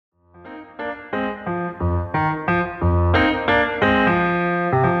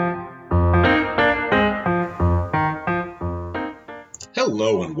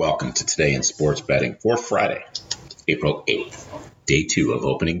Hello and welcome to Today in Sports Betting for Friday, April 8th, day 2 of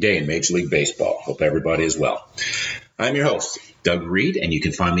opening day in Major League Baseball. Hope everybody is well. I'm your host, Doug Reed, and you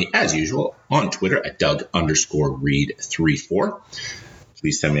can find me as usual on Twitter at Doug_Reed34.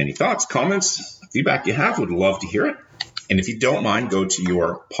 Please send me any thoughts, comments, feedback you have. Would love to hear it. And if you don't mind, go to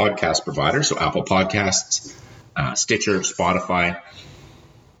your podcast provider, so Apple Podcasts, Stitcher, Spotify,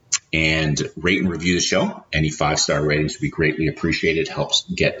 and rate and review the show. Any 5-star ratings would be greatly appreciated. Helps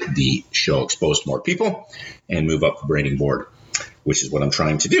get the show exposed to more people and move up the rating board, which is what I'm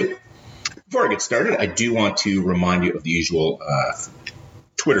trying to do. Before I get started, I do want to remind you of the usual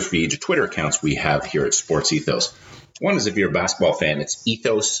Twitter feeds or Twitter accounts we have here at Sports Ethos. One is if you're a basketball fan, it's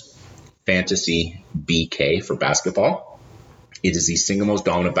Ethos Fantasy BK for basketball. It is the single most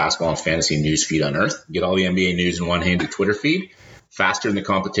dominant basketball and fantasy news feed on earth. Get all the NBA news in one handy Twitter feed. Faster than the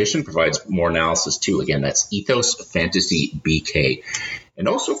competition, provides more analysis too. Again, that's Ethos Fantasy BK. And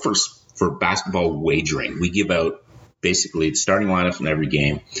also for basketball wagering, we give out basically the starting lineups in every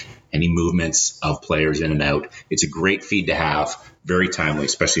game, any movements of players in and out. It's a great feed to have, very timely,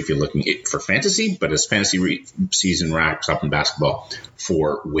 especially if you're looking for fantasy, but as fantasy season wraps up in basketball,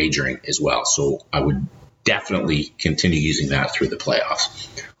 for wagering as well. So I would definitely continue using that through the playoffs.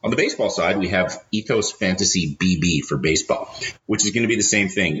 On the baseball side, we have Ethos Fantasy BB for baseball, which is going to be the same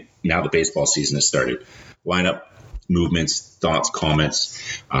thing now the baseball season has started. Lineup, movements, thoughts, comments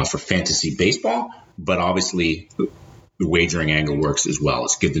for fantasy baseball, but obviously the wagering angle works as well.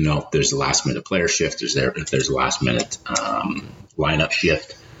 It's good to know if there's a last-minute player shift, if there's a last-minute lineup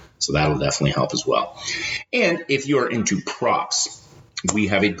shift, so that'll definitely help as well. And if you're into props, we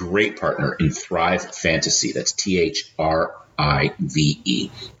have a great partner in Thrive Fantasy. That's THRIVE.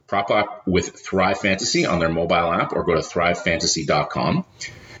 Prop up with Thrive Fantasy on their mobile app or go to thrivefantasy.com.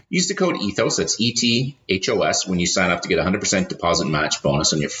 Use the code ETHOS, that's ETHOS, when you sign up to get a 100% deposit match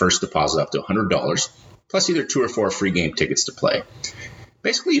bonus on your first deposit up to $100, plus either 2 or 4 free game tickets to play.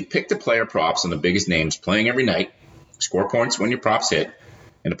 Basically, you pick the player props on the biggest names playing every night, score points when your props hit,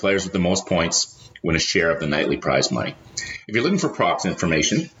 and the players with the most points win a share of the nightly prize money. If you're looking for props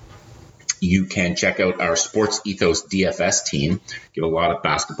information, you can check out our Sports Ethos DFS team. Give a lot of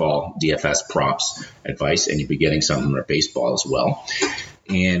basketball DFS props advice, and you'll be getting some from our baseball as well.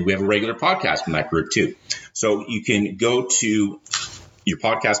 And we have a regular podcast from that group too. So you can go to your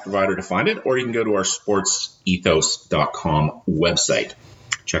podcast provider to find it, or you can go to our sportsethos.com website.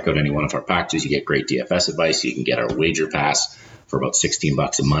 Check out any one of our packages. You get great DFS advice. You can get our wager pass for about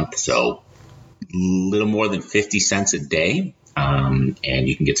 $16 a month. So a little more than 50 cents a day. And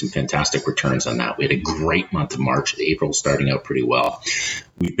you can get some fantastic returns on that. We had a great month of March. April starting out pretty well.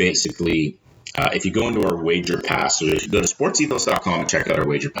 We basically, if you go into our wager pass, so if you go to sportsethos.com and check out our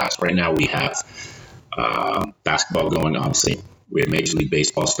wager pass, right now we have basketball going, obviously. We have Major League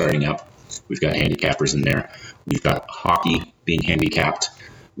Baseball starting up. We've got handicappers in there. We've got hockey being handicapped.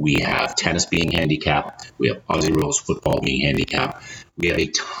 We have tennis being handicapped. We have Aussie rules football being handicapped. We have a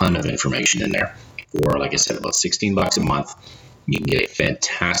ton of information in there. For, like I said, about $16 a month, you can get a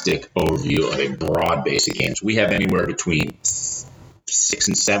fantastic overview of a broad base of games. We have anywhere between 6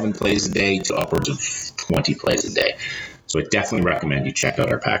 and 7 plays a day to upwards of 20 plays a day. So I definitely recommend you check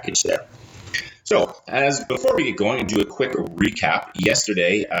out our package there. So before we get going and do a quick recap,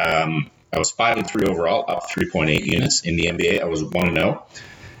 yesterday I was 5-3 overall, up 3.8 units. In the NBA, I was 1-0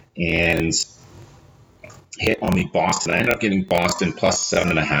 and hit on the Boston. I ended up getting Boston plus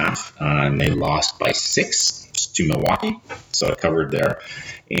 7.5, and they lost by 6 to Milwaukee, so I covered there.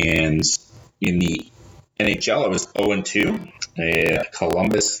 And in the NHL, I was 0-2.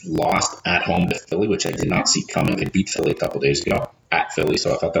 Columbus lost at home to Philly, which I did not see coming. They beat Philly a couple days ago at Philly,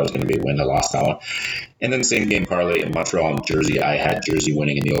 so I thought that was going to be a win. I lost that one. And then the same game parlay in Montreal and Jersey. I had Jersey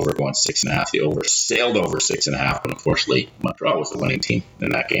winning in the over, going 6.5. The over sailed over 6.5, but unfortunately, Montreal was the winning team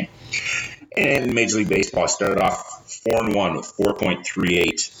in that game. And Major League Baseball started off 4-1 with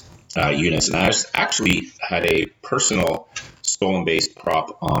 4.38 units. And I actually had a personal stolen base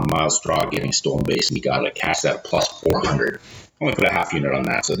prop on Miles Straw getting stolen base, and he got a cash that plus 400. Only put a half unit on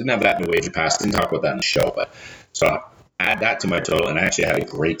that, so I didn't have that in the wager pass. Didn't talk about that in the show, but so add that to my total, and I actually had a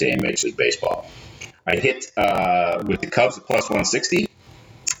great day in Major League Baseball. I hit with the Cubs at plus 160.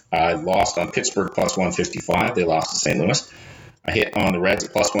 I lost on Pittsburgh plus 155. They lost to St. Louis. I hit on the Reds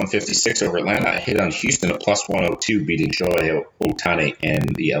at plus 156 over Atlanta. I hit on Houston at plus 102, beating Shohei Ohtani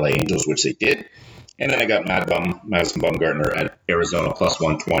and the LA Angels, which they did. And then I got Madison Bumgarner at Arizona plus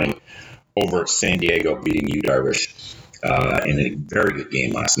 120 over San Diego, beating Yu Darvish in a very good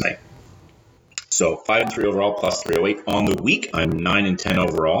game last night. So 5-3 overall, plus 308. On the week, I'm 9-10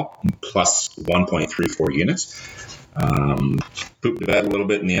 overall, plus 1.34 units. Pooped the bed a little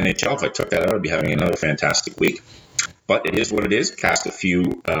bit in the NHL. If I took that out, I'd be having another fantastic week. But it is what it is. Cast a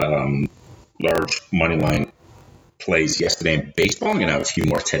few large money line plays yesterday in baseball. I'm going to have a few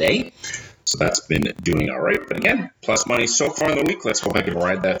more today. So that's been doing all right. But again, plus money so far in the week. Let's hope I can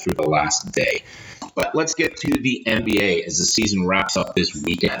ride that through the last day. But let's get to the NBA as the season wraps up this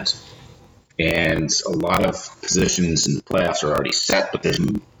weekend. And a lot of positions in the playoffs are already set, but there's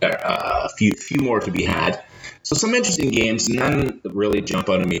a few more to be had. So some interesting games. None really jump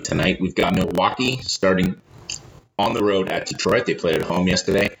out at me tonight. We've got Milwaukee starting on the road at Detroit. They played at home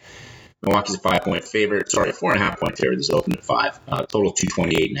yesterday. Milwaukee's a 5-point favorite. Sorry, 4.5-point favorite. This opened at 5. Total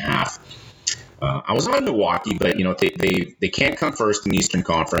 228.5. I was on Milwaukee, but they can't come first in the Eastern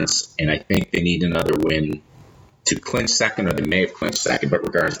Conference, and I think they need another win to clinch second, or they may have clinched second. But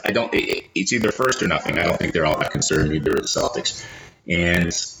regardless, it's either first or nothing. I don't think they're all that concerned. Neither are the Celtics. And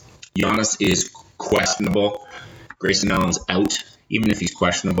Giannis is questionable. Grayson Allen's out. Even if he's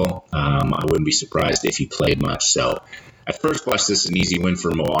questionable, I wouldn't be surprised if he played much. So at first blush, this is an easy win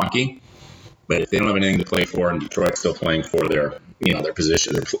for Milwaukee. But if they don't have anything to play for, and Detroit's still playing for their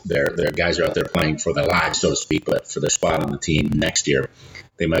position, their guys are out there playing for their lives, so to speak, but for their spot on the team next year,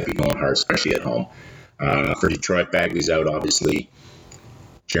 they might be going hard, especially at home. For Detroit, Bagley's out, obviously.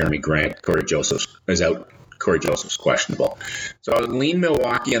 Jeremy Grant, Corey Joseph is out. Corey Joseph's questionable. So I would lean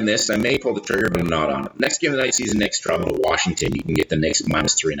Milwaukee on this. I may pull the trigger, but I'm not on it. Next game of the night sees the Knicks travel to Washington. You can get the Knicks at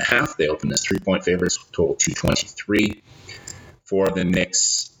 -3.5. They open as 3-point favorites, total 223. For the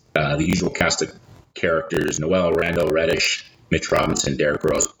Knicks, the usual cast of characters: Noel, Randall, Reddish, Mitch Robinson, Derrick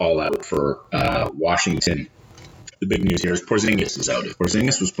Rose, all out for Washington. The big news here is Porzingis is out. If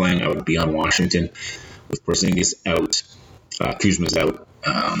Porzingis was playing, I would be on Washington. With Porzingis out, Kuzma's out,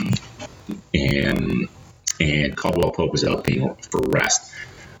 and Caldwell Pope is out being for rest.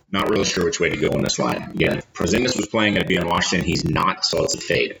 Not really sure which way to go on this line. Again, if Porzingis was playing, I'd be on Washington. He's not, so it's a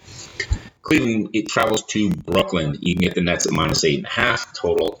fade. Cleveland, it travels to Brooklyn. You can get the Nets at -8.5,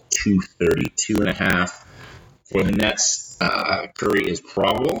 total 232.5. For the Nets, Curry is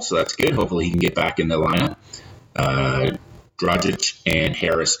probable, so that's good. Hopefully he can get back in the lineup. Dragic and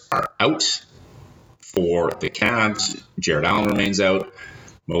Harris are out. For the Cavs, Jared Allen remains out.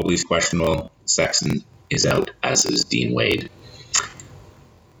 Mobley's questionable. Sexton is out, as is Dean Wade.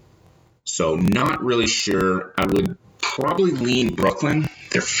 So not really sure. I would probably lean Brooklyn.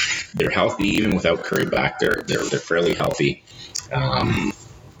 They're healthy even without Curry back. They're fairly healthy.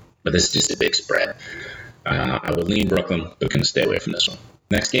 But this is just a big spread. I would lean Brooklyn, but going to stay away from this one.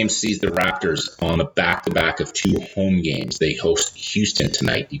 Next game sees the Raptors on the back-to-back of 2 home games. They host Houston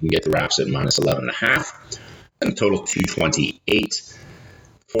tonight. You can get the Raps at -11.5, and total 228.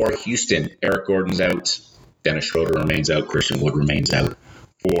 For Houston, Eric Gordon's out. Dennis Schroeder remains out. Christian Wood remains out.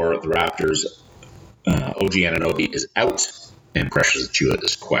 For the Raptors, OG Anunoby is out, and Precious Achiuwa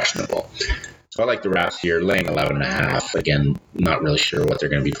is questionable. So I like the Raps here, laying 11.5. Again, not really sure what they're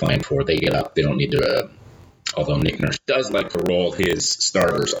going to be playing for. They get up. They don't need to... although Nick Nurse does like to roll his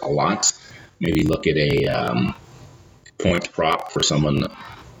starters a lot. Maybe look at a point prop for someone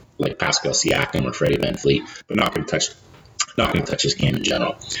like Pascal Siakam or Freddie VanVleet, but not going to touch his game in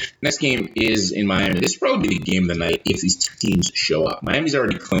general. Next game is in Miami. This will probably be the game of the night if these two teams show up. Miami's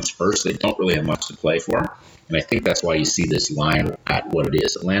already clinched first. They don't really have much to play for, and I think that's why you see this line at what it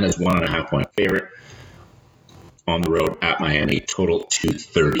is. Atlanta's 1.5-point favorite on the road at Miami, total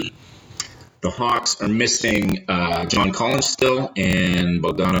 230. The Hawks are missing John Collins still, and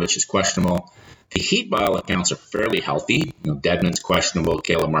Bogdanovic is questionable. The Heat, by all accounts, are fairly healthy. Dedmon's questionable,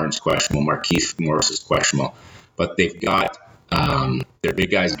 Caleb Martin's questionable, Markieff Morris is questionable. But they've got their big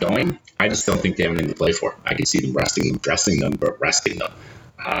guys going. I just don't think they have anything to play for. I can see them dressing them, but resting them.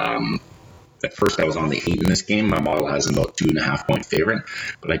 At first, I was on the Heat in this game. My model has them about 2.5-point favorite.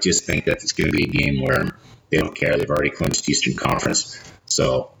 But I just think that it's going to be a game where they don't care. They've already clinched Eastern Conference.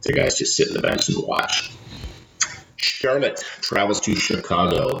 So their guys just sit in the bench and watch. Charlotte travels to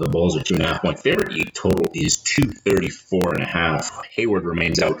Chicago. The Bulls are 2.5-point favorite. The total is 234.5. Hayward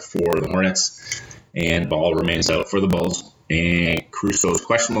remains out for the Hornets, and Ball remains out for the Bulls. And Caruso is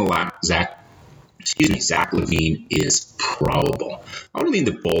questionable. Zach LaVine is probable. I would lean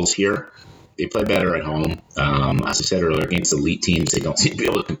the Bulls here. They play better at home. As I said earlier, against elite teams, they don't seem to be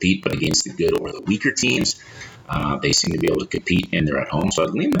able to compete, but against the good or the weaker teams, they seem to be able to compete, and they're at home. So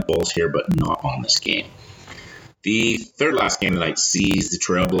I'd lean the Bulls here, but not on this game. The third last game of the night sees the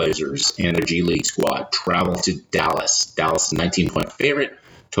Trailblazers and their G League squad travel to Dallas. Dallas is a 19-point favorite,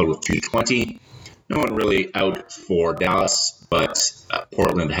 total of 220. No one really out for Dallas, but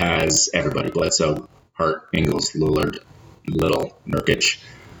Portland has everybody. Bledsoe, Hart, Ingles, Lillard, Little, Nurkic.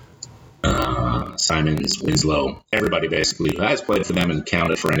 Simons, Winslow, everybody basically who has played for them and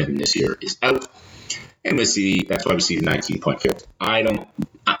counted for anything this year is out. And that's why we see the 19-point field. I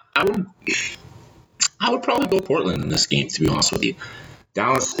would probably go Portland in this game, to be honest with you.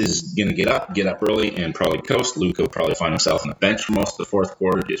 Dallas is going to get up early and probably coast. Luka will probably find himself on the bench for most of the fourth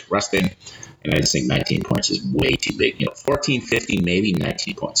quarter, just resting. And I just think 19 points is way too big. 14, 15, maybe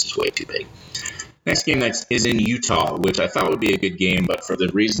 19 points is way too big. Next game is in Utah, which I thought would be a good game, but for the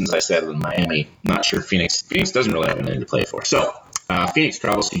reasons I said in Miami, not sure Phoenix doesn't really have anything to play for. So Phoenix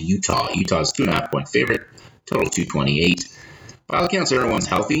travels to Utah. Utah's 2.5-point favorite, total 228. By all accounts, everyone's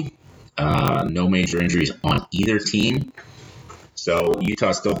healthy. No major injuries on either team. So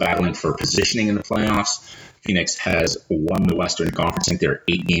Utah's still battling for positioning in the playoffs. Phoenix has won the Western Conference. I think they're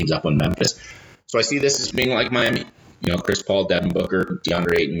 8 games up on Memphis. So I see this as being like Miami. Chris Paul, Devin Booker,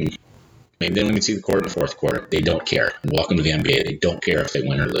 DeAndre Ayton. Maybe they don't even see the court in the fourth quarter. They don't care. And welcome to the NBA. They don't care if they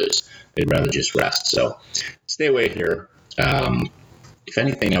win or lose. They'd rather just rest. So stay away here. If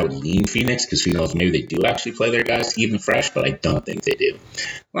anything, I would lean Phoenix because who knows, maybe they do actually play their guys to keep them fresh, but I don't think they do.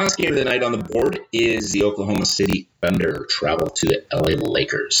 Last game of the night on the board is the Oklahoma City Thunder travel to the LA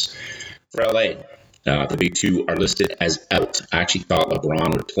Lakers. For LA, the big two are listed as out. I actually thought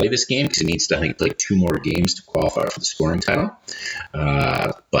LeBron would play this game because he needs to, I think, play 2 more games to qualify for the scoring title.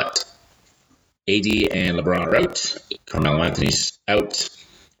 But AD and LeBron are out. Carmelo Anthony's out.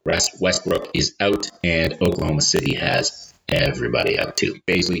 Westbrook is out. And Oklahoma City has everybody out too.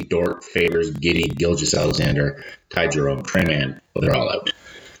 Baisley, Dort, Favors, Giddey, Gilgeous-Alexander, Ty Jerome, Trey Mann. Well, they're all out.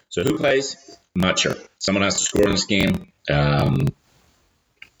 So who plays? I'm not sure. Someone has to score in this game.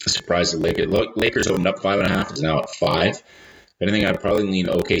 Surprised the Lakers opened up 5.5. It's now at 5. If anything, I'd probably lean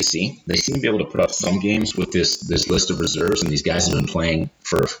OKC. They seem to be able to put up some games with this list of reserves, and these guys have been playing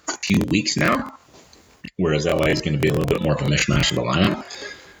for a few weeks now, whereas LA is going to be a little bit more of a mishmash of the lineup.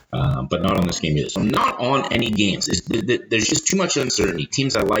 But not on this game either. So not on any games. There's just too much uncertainty.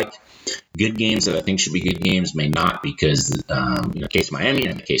 Teams I like, good games that I think should be good games, may not because in the case of Miami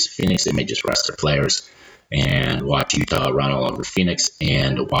and in the case of Phoenix, they may just rest their players and watch Utah run all over Phoenix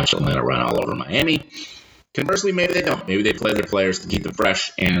and watch Atlanta run all over Miami. Conversely, maybe they don't. Maybe they play their players to keep them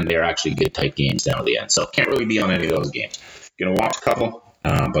fresh, and they're actually good, tight games down to the end. So can't really be on any of those games. Going to watch a couple,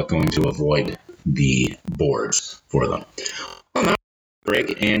 but going to avoid the boards for them. Well, now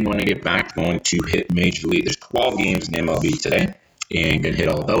break, and when I get back, going to hit Major League. There's 12 games in MLB today, and going to hit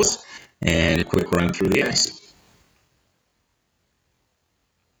all of those, and a quick run through the ice.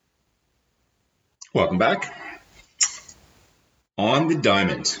 Welcome back. On the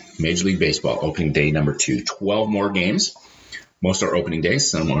diamond, Major League Baseball, opening day number 2. 12 more games. Most are opening days.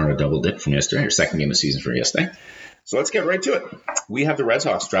 Some are a double dip from yesterday, or second game of the season from yesterday. So let's get right to it. We have the Red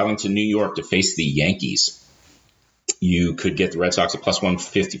Sox traveling to New York to face the Yankees. You could get the Red Sox at plus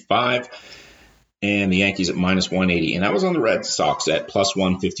 155 and the Yankees at minus 180. And I was on the Red Sox at plus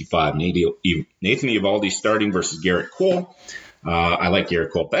 155. Nathan Eovaldi starting versus Garrett Cole. I like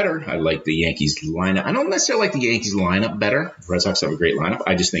Garrett Cole better. I like the Yankees lineup. I don't necessarily like the Yankees lineup better. The Red Sox have a great lineup.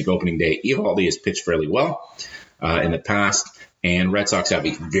 I just think opening day, Eovaldi has pitched fairly well in the past. And Red Sox have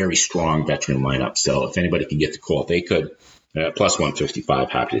a very strong veteran lineup. So if anybody can get the Cole, they could. Plus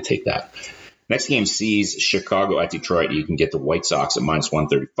 155, happy to take that. Next game sees Chicago at Detroit. You can get the White Sox at minus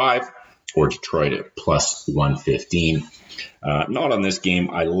 135 or Detroit at plus 115. Not on this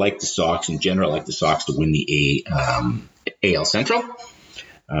game. I like the Sox in general. I like the Sox to win the AL Central,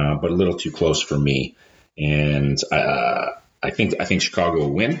 but a little too close for me. And I think Chicago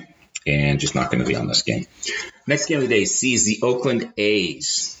will win, and just not going to be on this game. Next game of the day sees the Oakland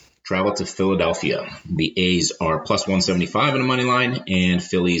A's travel to Philadelphia. The A's are plus 175 in the money line, and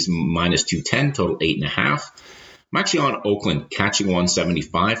Phillies minus 210, total 8.5. I'm actually on Oakland, catching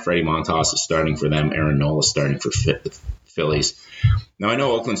 175. Freddie Montas is starting for them. Aaron Nola is starting for the Phillies. Now, I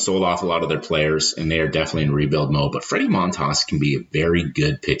know Oakland sold off a lot of their players, and they are definitely in rebuild mode, but Freddie Montas can be a very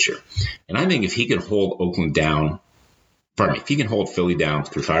good pitcher. And I think if he can hold Oakland down, if he can hold Philly down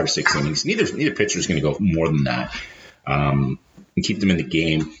through 5 or 6 innings, neither pitcher is going to go more than that, and keep them in the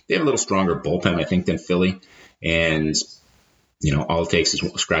game. They have a little stronger bullpen, I think, than Philly. And, all it takes is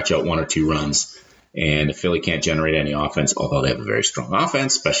scratch out 1 or 2 runs. And if Philly can't generate any offense, although they have a very strong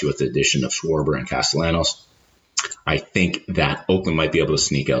offense, especially with the addition of Schwarber and Castellanos, I think that Oakland might be able to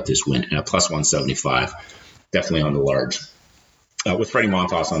sneak out this win at plus 175. Definitely on the large. With Freddie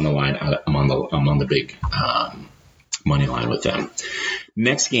Montas on the line, I'm on the big money line with them.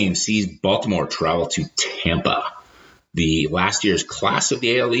 Next game sees Baltimore travel to Tampa. the last year's class of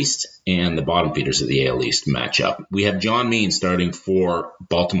the AL East and the bottom feeders of the AL East matchup. We have John Means starting for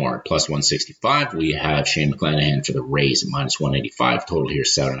Baltimore at plus 165. We have Shane McClanahan for the Rays at minus 185. Total here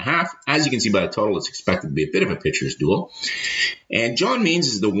 7.5. As you can see by the total, it's expected to be a bit of a pitcher's duel. And John Means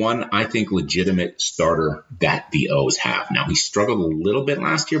is the one, I think, legitimate starter that the O's have. Now, he struggled a little bit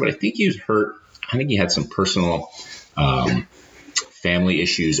last year, but I think he was hurt. I think he had some personal family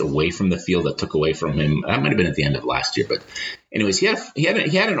issues away from the field that took away from him. That might have been at the end of last year, but anyways, he had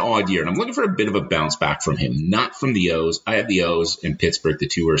an odd year, and I'm looking for a bit of a bounce back from him, not from the O's. I have the O's and Pittsburgh, the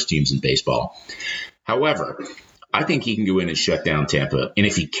two worst teams in baseball. However, I think he can go in and shut down Tampa, and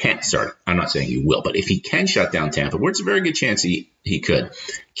if he can't start, I'm not saying he will, but if he can shut down Tampa, where it's a very good chance he could,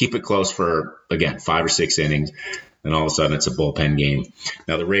 keep it close for, again, 5 or 6 innings, and all of a sudden it's a bullpen game.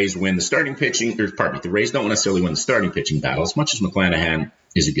 Now the Rays win the starting pitching, the Rays don't necessarily win the starting pitching battle. As much as McClanahan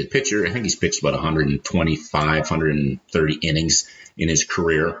is a good pitcher, I think he's pitched about 125, 130 innings in his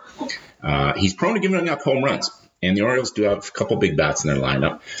career. He's prone to giving up home runs, and the Orioles do have a couple big bats in their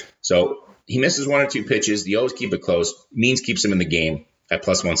lineup. So he misses 1 or 2 pitches. The O's keep it close. Means keeps him in the game at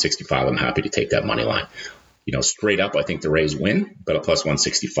plus 165. I'm happy to take that money line. Straight up, I think the Rays win, but at plus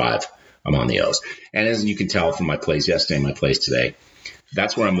 165. I'm on the O's. And as you can tell from my plays yesterday and my plays today,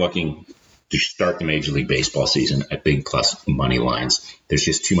 that's where I'm looking to start the Major League Baseball season at big plus money lines. There's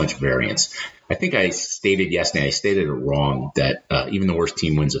just too much variance. I think I stated it wrong, that even the worst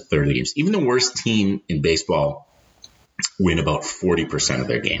team wins a third of the games. Even the worst team in baseball win about 40% of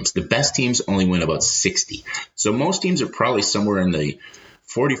their games. The best teams only win about 60. So most teams are probably somewhere in the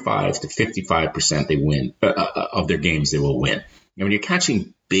 45 to 55% they win of their games they will win. And when you're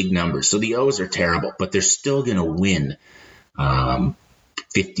catching big numbers, so the O's are terrible, but they're still going to win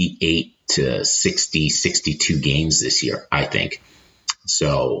 58 to 60, 62 games this year, I think.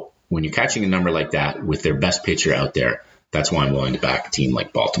 So when you're catching a number like that with their best pitcher out there, that's why I'm willing to back a team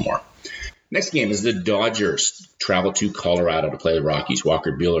like Baltimore. Next game is the Dodgers travel to Colorado to play the Rockies.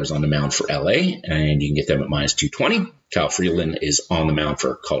 Walker Buehler is on the mound for LA, and you can get them at minus 220. Kyle Freeland is on the mound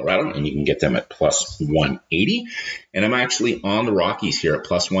for Colorado, and you can get them at plus 180. And I'm actually on the Rockies here at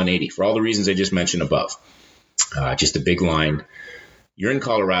plus 180 for all the reasons I just mentioned above. Just a big line. You're in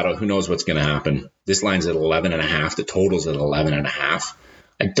Colorado. Who knows what's going to happen? This line's at 11.5. The total's at 11.5.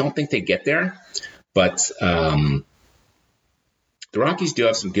 I don't think they get there, but the Rockies do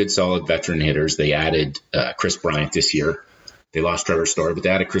have some good, solid veteran hitters. They added Chris Bryant this year. They lost Trevor Story, but they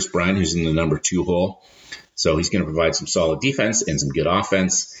added Chris Bryant, who's in the number 2 hole. So he's going to provide some solid defense and some good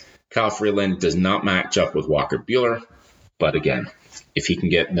offense. Kyle Freeland does not match up with Walker Buehler. But again, if he can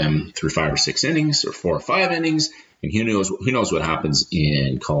get them through 5 or 6 innings or 4 or 5 innings, and who knows what happens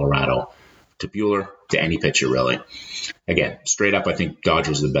in Colorado to Buehler, to any pitcher really. Again, straight up, I think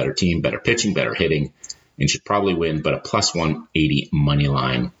Dodgers are the better team, better pitching, better hitting, and should probably win, but a plus 180 money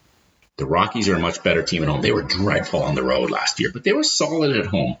line. The Rockies are a much better team at home. They were dreadful on the road last year, but they were solid at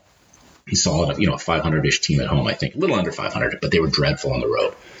home. Solid, a 500-ish team at home, I think. A little under 500, but they were dreadful on the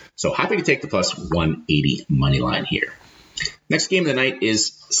road. So happy to take the plus 180 money line here. Next game of the night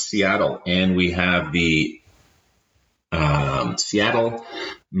is Seattle, and we have the Seattle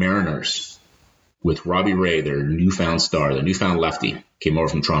Mariners with Robbie Ray, their newfound star, their newfound lefty, came over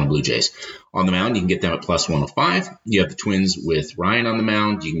from Toronto Blue Jays. On the mound, you can get them at plus 105. You have the Twins with Ryan on the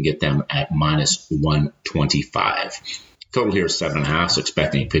mound. You can get them at minus 125. Total here is 7.5, so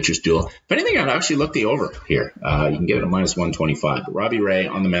expecting a pitcher's duel. If anything, I'd actually look the over here. You can get it at minus 125. But Robbie Ray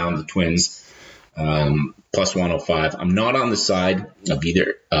on the mound, the Twins, plus 105. I'm not on the side of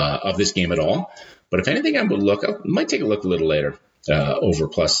either of this game at all. But if anything, I might take a look a little later. Over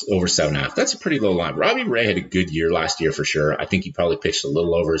 7.5. That's a pretty low line. Robbie Ray had a good year last year for sure. I think he probably pitched a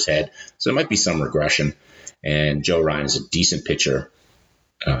little over his head, so there might be some regression. And Joe Ryan is a decent pitcher,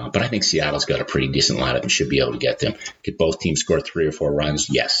 but I think Seattle's got a pretty decent lineup and should be able to get them. Could both teams score 3 or 4 runs?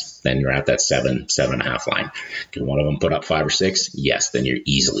 Yes. Then you're at that 7.5 line. Can one of them put up 5 or 6? Yes. Then you're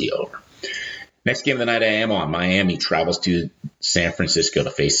easily over. Next game of the night I am on. Miami travels to San Francisco to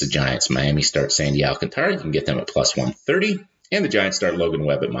face the Giants. Miami starts Sandy Alcantara. You can get them at plus 130. And the Giants start Logan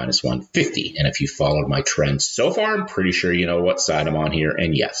Webb at minus 150. And if you followed my trend so far, I'm pretty sure you know what side I'm on here.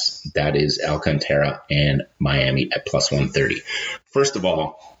 And yes, that is Alcantara and Miami at plus 130. First of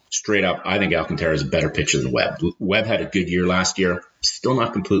all, straight up, I think Alcantara is a better pitcher than Webb. Webb had a good year last year. Still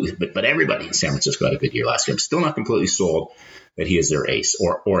not completely, but everybody in San Francisco had a good year last year. I'm still not completely sold that he is their ace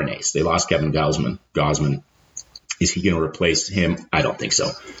or an ace. They lost Kevin Gausman. Is he going to replace him? I don't think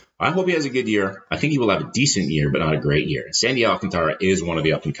so. I hope he has a good year. I think he will have a decent year, but not a great year. And Sandy Alcantara is one of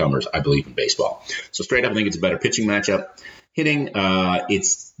the up-and-comers, I believe, in baseball. So straight up, I think it's a better pitching matchup. Hitting,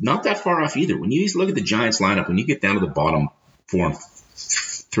 it's not that far off either. When you look at the Giants lineup, when you get down to the bottom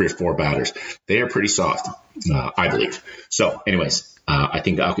 3 or 4 batters, they are pretty soft, I believe. So anyways, I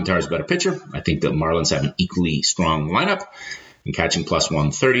think Alcantara is a better pitcher. I think the Marlins have an equally strong lineup. And catching plus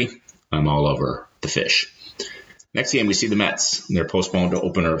 130, I'm all over the fish. Next game, we see the Mets. Their postponed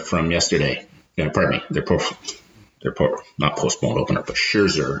opener from yesterday. Pardon me. Their not postponed opener, but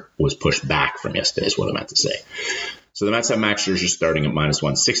Scherzer was pushed back from yesterday is what I meant to say. So the Mets have Max Scherzer starting at minus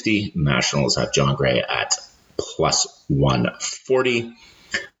 160. Nationals have John Gray at plus 140.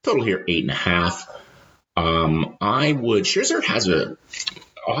 Total here, 8.5. Scherzer has a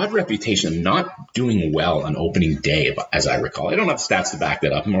odd reputation of not doing well on opening day, as I recall. I don't have stats to back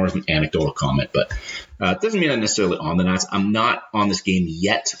that up, more as an anecdotal comment, but it doesn't mean I'm necessarily on the Nats. I'm not on this game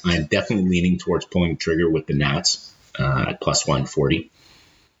yet. I'm definitely leaning towards pulling the trigger with the Nats at plus 140.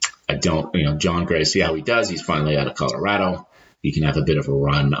 I don't, John Gray, see how he does. He's finally out of Colorado. He can have a bit of a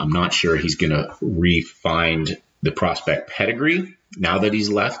run. I'm not sure he's going to re-find the prospect pedigree now that he's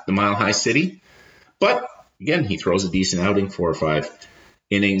left the Mile High City. But again, he throws a decent outing, 4 or 5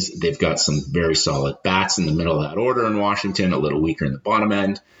 innings. They've got some very solid bats in the middle of that order in Washington, a little weaker in the bottom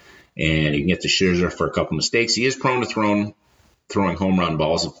end. And you can get to Scherzer for a couple mistakes. He is prone to throwing home run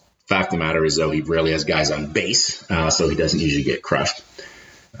balls. The fact of the matter is, though, he rarely has guys on base, so he doesn't usually get crushed.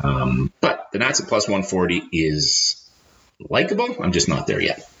 But the Nats at plus 140 is likable. I'm just not there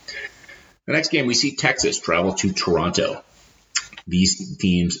yet. The next game, we see Texas travel to Toronto. These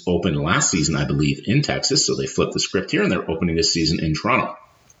teams opened last season, I believe, in Texas, so they flipped the script here, and they're opening this season in Toronto.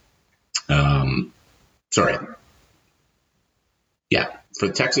 For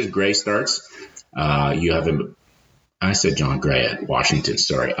Texas, Gray starts. You have him. I said John Gray at Washington.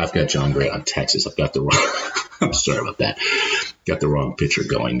 Sorry, I've got John Gray on Texas. I've got the wrong. I'm sorry about that. Got the wrong pitcher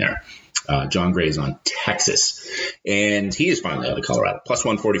going there. John Gray is on Texas, and he is finally out of Colorado. Plus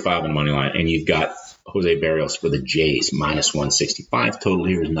 145 on the money line, and you've got Jose Barrios for the Jays, minus 165. Total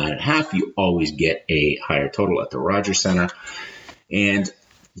here is 9.5. You always get a higher total at the Rogers Center. And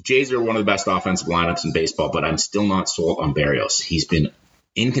the Jays are one of the best offensive lineups in baseball, but I'm still not sold on Barrios. He's been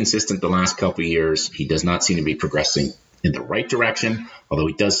inconsistent the last couple of years. He does not seem to be progressing in the right direction, although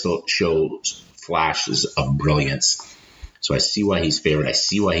he does still show flashes of brilliance. So I see why he's favored. I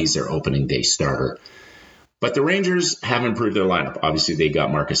see why he's their opening day starter. But the Rangers have improved their lineup. Obviously, they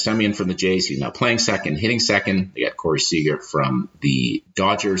got Marcus Semien from the Jays. He's now playing second, hitting second. They got Corey Seager from the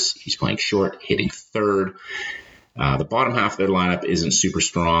Dodgers. He's playing short, hitting third. The bottom half of their lineup isn't super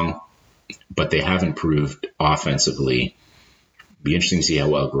strong, but they have improved offensively. Be interesting to see how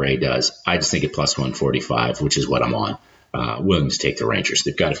well Gray does. I just think at plus 145, which is what I'm on, willing to take the Rangers.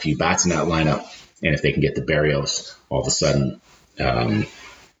 They've got a few bats in that lineup, and if they can get the Barrios, all of a sudden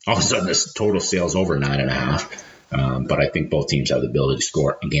this total sales over 9.5. But I think both teams have the ability to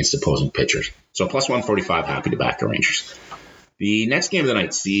score against opposing pitchers. So plus 145, happy to back the Rangers. The next game of the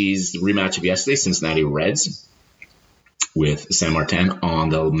night sees the rematch of yesterday, Cincinnati Reds with San Martin on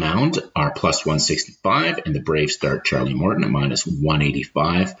the mound are plus 165, and the Braves start Charlie Morton at minus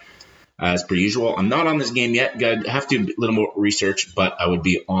 185. As per usual, I'm not on this game yet. I have to do a little more research, but I would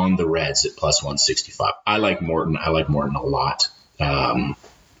be on the Reds at plus 165. I like Morton. I like Morton a lot. And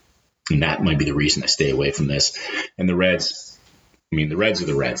that might be the reason I stay away from this. And the Reds, the Reds are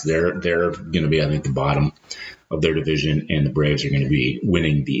the Reds. They're going to be, I think, the bottom of their division, and the Braves are going to be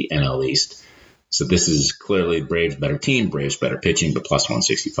winning the NL East. So this is clearly Braves better team, Braves better pitching, but plus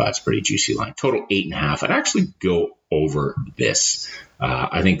 165 is a pretty juicy line. Total 8.5. I'd actually go over this.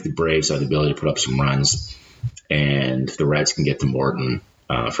 I think the Braves have the ability to put up some runs, and the Reds can get to Morton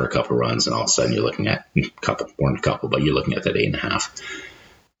for a couple runs, and all of a sudden you're looking at you're looking at that 8.5.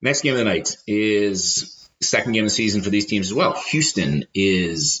 Next game of the night is the second game of the season for these teams as well. Houston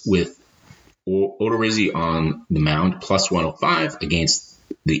is with Odorizzi on the mound, plus 105 against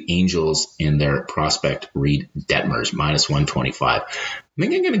the Angels and their prospect Reed Detmers, minus 125. I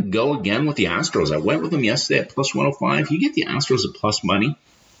think I'm going to go again with the Astros. I went with them yesterday at plus 105. You get the Astros at plus money.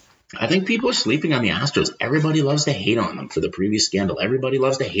 I think people are sleeping on the Astros. Everybody loves to hate on them for the previous scandal. Everybody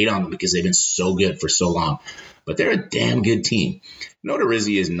loves to hate on them because they've been so good for so long. But they're a damn good team.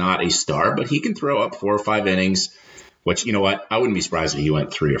 Odorizzi is not a star, but he can throw up 4 or 5 innings, which, you know what, I wouldn't be surprised if he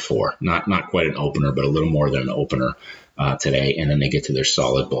went 3 or 4. Not quite an opener, but a little more than an opener today, and then they get to their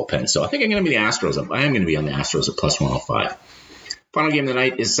solid bullpen. So I think I'm going to be the Astros. I am going to be on the Astros at plus 105. Final game of the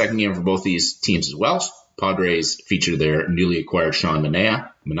night is the second game for both these teams as well. Padres feature their newly acquired Sean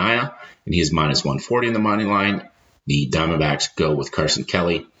Manaea, and he is minus 140 in the money line. The Diamondbacks go with Carson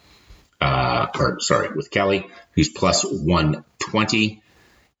Kelly, with Kelly, who's plus 120.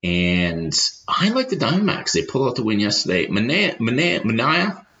 And I like the Diamondbacks. They pulled out the win yesterday.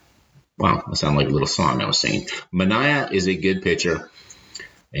 Manaea. Wow, that sounded like a little song I was singing. Manaea is a good pitcher,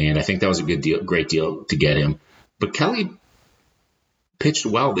 and I think that was a good deal, great deal to get him. But Kelly pitched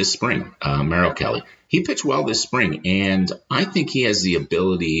well this spring, Merrill Kelly. He pitched well this spring, and I think he has the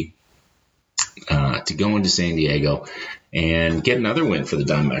ability to go into San Diego and get another win for the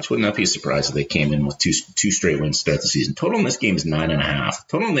Diamondbacks. Wouldn't that be a surprise if they came in with two straight wins to start the season? Total in this game is 9.5.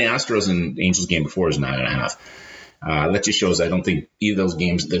 Total in the Astros and Angels game before is 9.5. That just shows I don't think either of those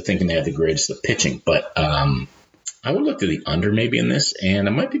games they're thinking they have the greatest of pitching. But I would look to the under maybe in this, and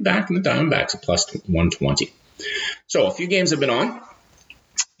I might be back in the Diamondbacks at plus 120. So a few games have been on,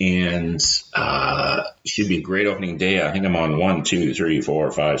 and should be a great opening day. I think I'm on 1, 2, 3,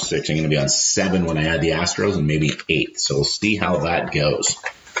 4, 5, 6. I'm going to be on 7 when I add the Astros, and maybe 8. So we'll see how that goes.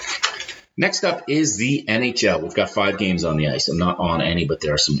 Next up is the NHL. We've got 5 games on the ice. I'm not on any, but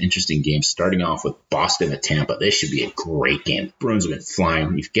there are some interesting games. Starting off with Boston at Tampa. This should be a great game. Bruins have been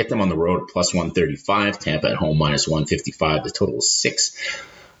flying. You get them on the road at plus 135. Tampa at home minus 155. The total is 6.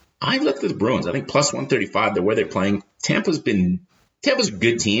 I looked at the Bruins. I think plus 135. The way they're playing. Tampa's a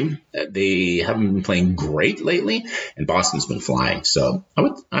good team. They haven't been playing great lately, and Boston's been flying. So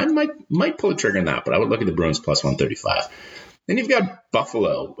I might pull the trigger on that, but I would look at the Bruins plus 135. Then you've got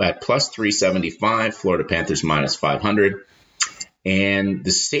Buffalo at plus 375, Florida Panthers minus 500. And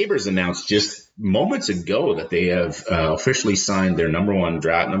the Sabres announced just moments ago that they have officially signed their number one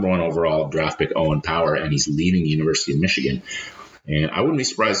overall draft pick, Owen Power, and he's leaving the University of Michigan. And I wouldn't be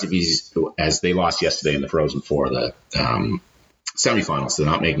surprised if as they lost yesterday in the Frozen Four, the semifinals, they're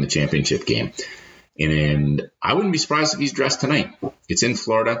not making the championship game. And I wouldn't be surprised if he's dressed tonight. It's in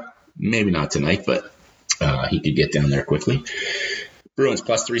Florida. Maybe not tonight, but he could get down there quickly. Bruins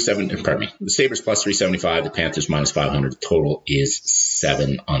plus 370. Pardon me. The Sabres plus 375. The Panthers minus 500. The total is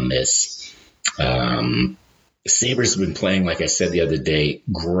 7 on this. The Sabres have been playing, like I said the other day,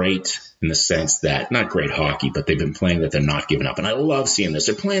 great in the sense that, not great hockey, but they've been playing that they're not giving up. And I love seeing this.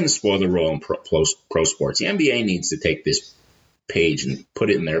 They're playing the spoiler role in pro sports. The NBA needs to take this page and put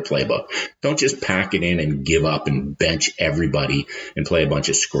it in their playbook. Don't just pack it in and give up and bench everybody and play a bunch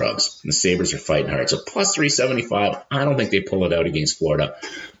of scrubs. And the Sabres are fighting hard. So plus 375, I don't think they pull it out against Florida.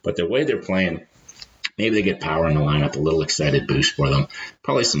 But the way they're playing, maybe they get Power in the lineup, a little excited boost for them.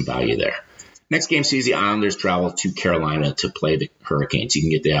 Probably some value there. Next game sees the Islanders travel to Carolina to play the Hurricanes. You can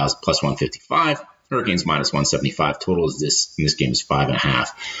get the Isles plus 155. Hurricanes minus 175. Total in this game is 5.5.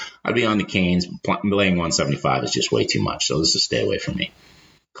 I'd be on the Canes. Laying 175 is just way too much, so this is stay away from me.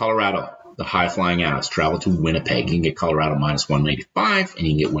 Colorado, the high-flying Avs travel to Winnipeg. You can get Colorado minus 185, and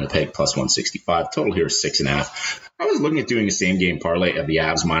you can get Winnipeg plus 165. Total here is 6.5. I was looking at doing a same-game parlay of the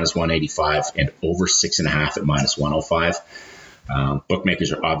Avs minus 185 and over 6.5 at minus 105.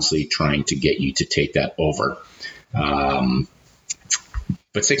 Bookmakers are obviously trying to get you to take that over.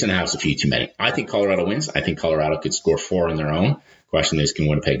 But 6.5 is a few too many. I think Colorado wins. I think Colorado could score 4 on their own. Question is, can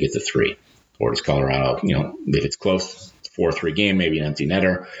Winnipeg get to 3? Or does Colorado, if it's close, 4-3 game, maybe an empty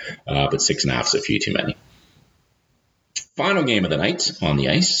netter. But 6.5 is a few too many. Final game of the night on the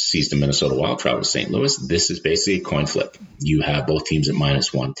ice sees the Minnesota Wild travel to St. Louis. This is basically a coin flip. You have both teams at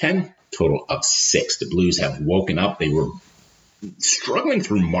minus 110, total of 6. The Blues have woken up. They were struggling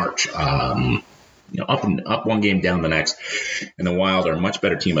through March. Up one game, down the next. And the Wild are a much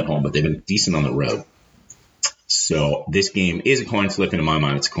better team at home, but they've been decent on the road. So this game is a coin flip, and in my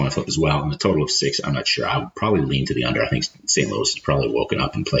mind, it's a coin flip as well. And the total of 6, I'm not sure. I would probably lean to the under. I think St. Louis has probably woken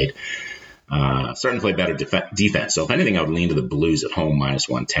up and played, starting to play better defense. So if anything, I would lean to the Blues at home minus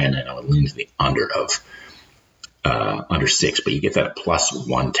 110, and I would lean to the under of under 6. But you get that at plus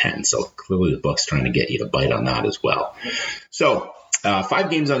 110. So clearly the book's trying to get you to bite on that as well. So 5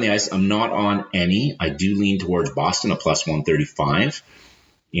 games on the ice. I'm not on any. I do lean towards Boston at plus 135.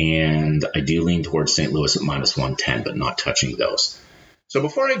 And I do lean towards St. Louis at minus 110, but not touching those. So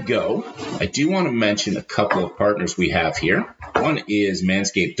before I go, I do want to mention a couple of partners we have here. One is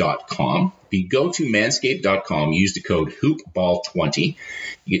manscaped.com. If you go to manscaped.com, use the code HoopBall20.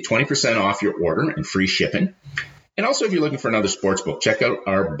 You get 20% off your order and free shipping. And also, if you're looking for another sports book, check out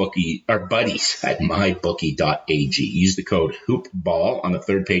our buddies at mybookie.ag. Use the code HoopBall on the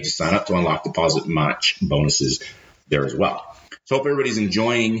third page to sign up to unlock deposit match bonuses there as well. So hope everybody's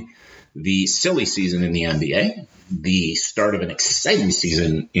enjoying the silly season in the NBA, the start of an exciting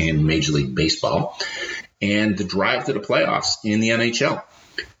season in Major League Baseball, and the drive to the playoffs in the NHL. Going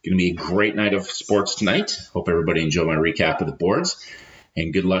to be a great night of sports tonight. Hope everybody enjoyed my recap of the boards.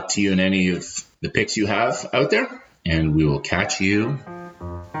 And good luck to you in any of the picks you have out there. And we will catch you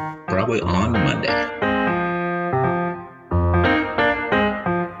probably on Monday.